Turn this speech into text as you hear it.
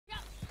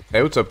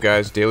Hey, what's up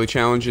guys? Daily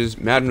challenges,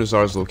 Madam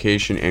Nazar's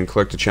location, and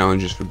collect the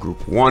challenges for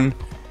group 1.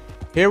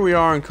 Here we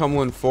are in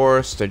Cumberland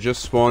Forest. I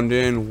just spawned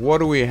in. What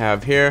do we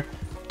have here?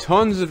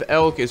 Tons of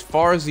elk as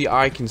far as the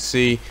eye can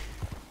see.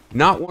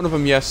 Not one of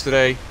them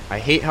yesterday. I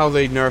hate how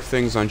they nerf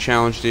things on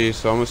challenge days,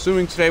 so I'm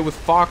assuming today with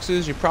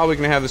foxes, you're probably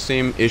going to have the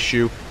same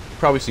issue. You'll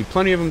probably see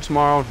plenty of them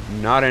tomorrow,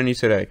 not any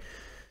today.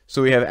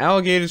 So we have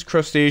alligators,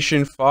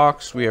 crustacean,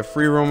 fox, we have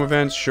free roam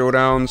events,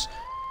 showdowns,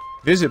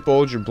 visit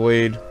Bulger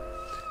Blade.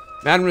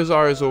 Madam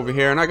Nazar is over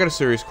here, and I got a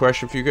serious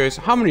question for you guys.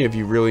 How many of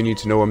you really need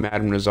to know what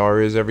Madam Nazar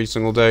is every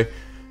single day?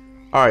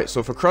 Alright,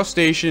 so for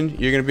crustacean,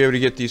 you're going to be able to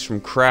get these from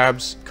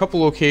crabs.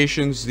 Couple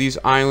locations, these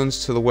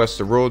islands to the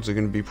west of roads are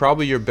going to be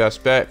probably your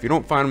best bet. If you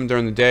don't find them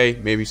during the day,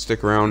 maybe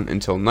stick around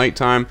until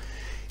nighttime.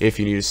 If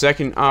you need a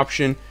second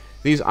option,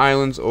 these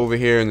islands over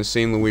here in the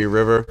St. Louis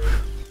River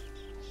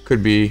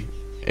could be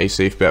a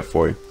safe bet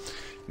for you.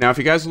 Now, if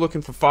you guys are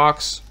looking for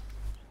fox,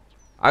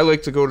 I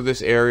like to go to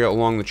this area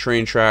along the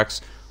train tracks.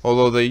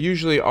 Although they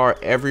usually are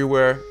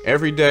everywhere,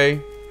 every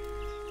day.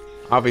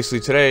 Obviously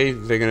today,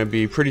 they're going to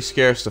be pretty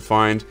scarce to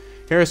find.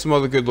 Here are some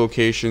other good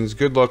locations.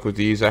 Good luck with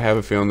these. I have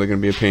a feeling they're going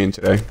to be a pain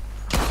today.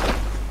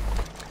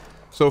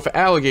 So for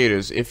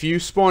alligators, if you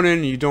spawn in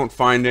and you don't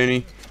find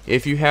any,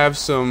 if you have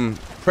some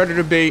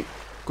predator bait,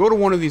 go to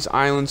one of these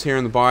islands here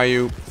in the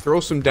bayou, throw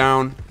some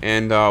down,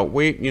 and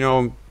wait,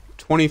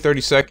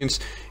 20-30 seconds.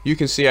 You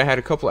can see I had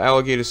a couple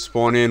alligators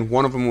spawn in.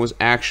 One of them was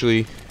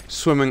actually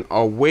swimming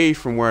away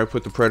from where I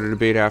put the predator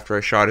bait after I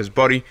shot his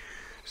buddy.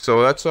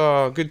 So that's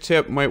a good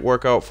tip, might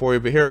work out for you.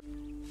 But here are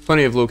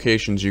plenty of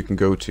locations you can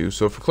go to.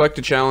 So for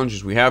collected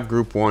challenges, we have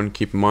group 1.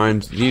 Keep in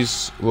mind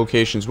these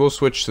locations will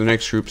switch to the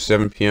next group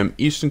 7 p.m.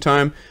 Eastern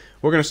time.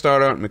 We're going to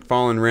start out at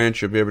McFarland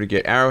Ranch. You'll be able to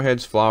get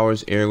arrowheads,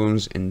 flowers,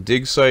 heirlooms, and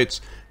dig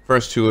sites.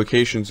 First 2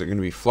 locations are going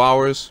to be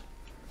flowers.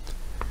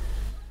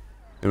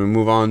 Then we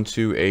move on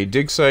to a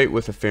dig site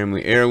with a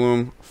family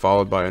heirloom,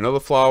 followed by another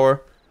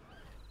flower.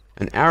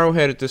 An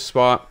arrowhead at this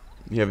spot.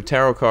 You have a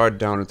tarot card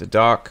down at the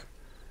dock.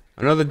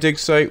 Another dig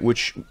site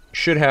which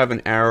should have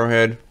an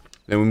arrowhead.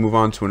 Then we move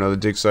on to another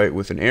dig site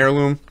with an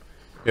heirloom.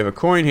 You have a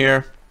coin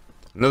here.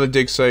 Another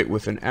dig site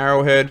with an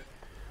arrowhead.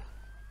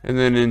 And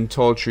then in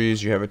Tall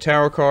Trees you have a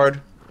tarot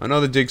card.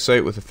 Another dig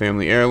site with a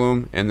family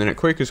heirloom. And then at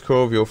Quaker's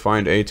Cove you'll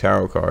find a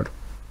tarot card.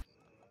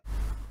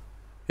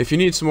 If you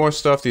need some more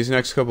stuff, these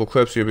next couple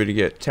clips you'll be able to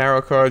get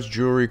tarot cards,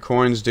 jewelry,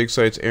 coins, dig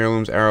sites,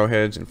 heirlooms,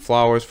 arrowheads, and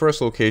flowers.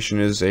 First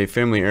location is a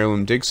family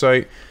heirloom dig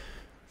site,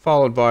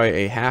 followed by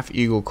a half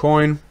eagle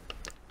coin.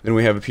 Then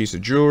we have a piece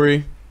of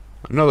jewelry,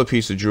 another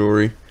piece of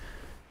jewelry.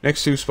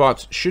 Next 2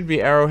 spots should be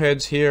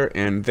arrowheads here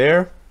and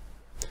there.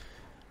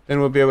 Then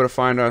we'll be able to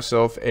find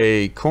ourselves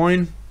a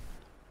coin,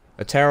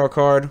 a tarot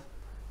card,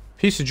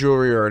 piece of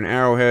jewelry or an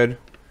arrowhead.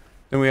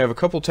 Then we have a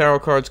couple tarot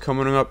cards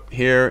coming up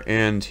here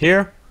and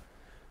here.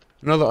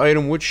 Another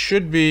item which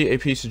should be a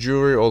piece of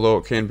jewelry, although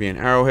it can be an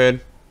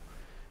arrowhead.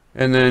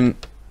 And then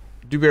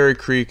Dewberry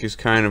Creek is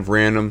kind of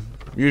random,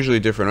 usually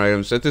different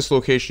items. At this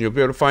location you'll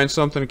be able to find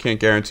something. I can't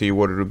guarantee you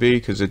what it'll be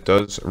because it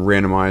does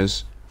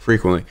randomize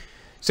frequently.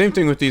 Same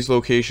thing with these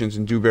locations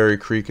in Dewberry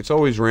Creek. It's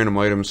always random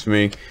items for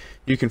me.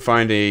 You can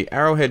find a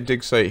arrowhead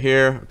dig site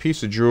here, a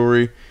piece of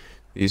jewelry.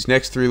 These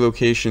next 3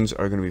 locations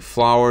are going to be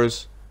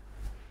flowers,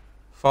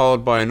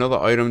 followed by another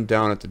item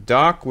down at the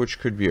dock, which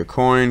could be a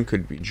coin,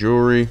 could be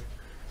jewelry.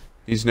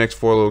 These next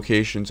 4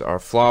 locations are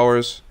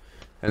flowers.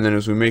 And then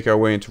as we make our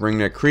way into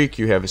Ringneck Creek,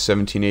 you have a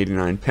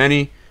 1789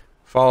 penny,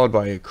 followed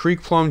by a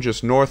creek plum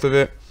just north of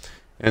it.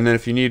 And then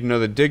if you need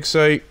another dig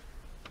site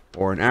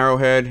or an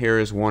arrowhead, here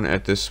is one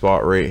at this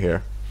spot right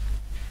here.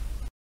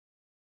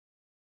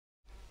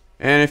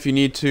 And if you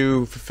need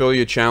to fulfill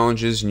your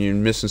challenges and you're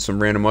missing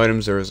some random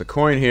items, there is a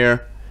coin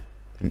here,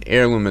 an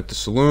heirloom at the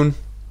saloon,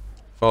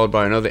 followed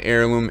by another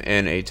heirloom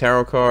and a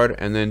tarot card,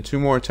 and then 2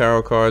 more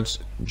tarot cards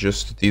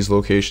just at these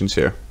locations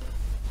here.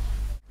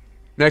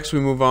 Next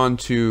we move on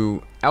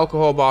to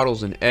alcohol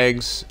bottles and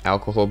eggs.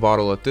 Alcohol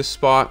bottle at this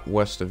spot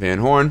west of Van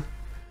Horn.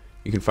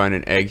 You can find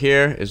an egg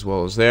here as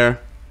well as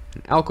there.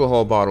 An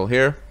alcohol bottle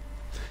here.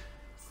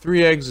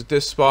 3 eggs at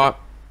this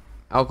spot.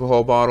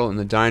 Alcohol bottle in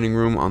the dining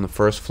room on the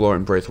 1st floor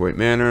in Braithwaite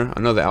Manor.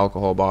 Another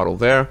alcohol bottle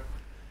there.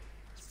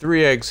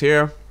 3 eggs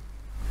here.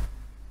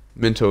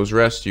 Minto's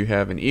Rest you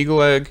have an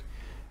eagle egg.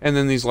 And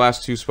then these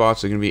last 2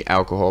 spots are going to be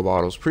alcohol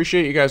bottles.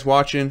 Appreciate you guys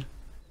watching.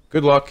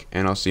 Good luck,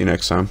 and I'll see you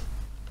next time.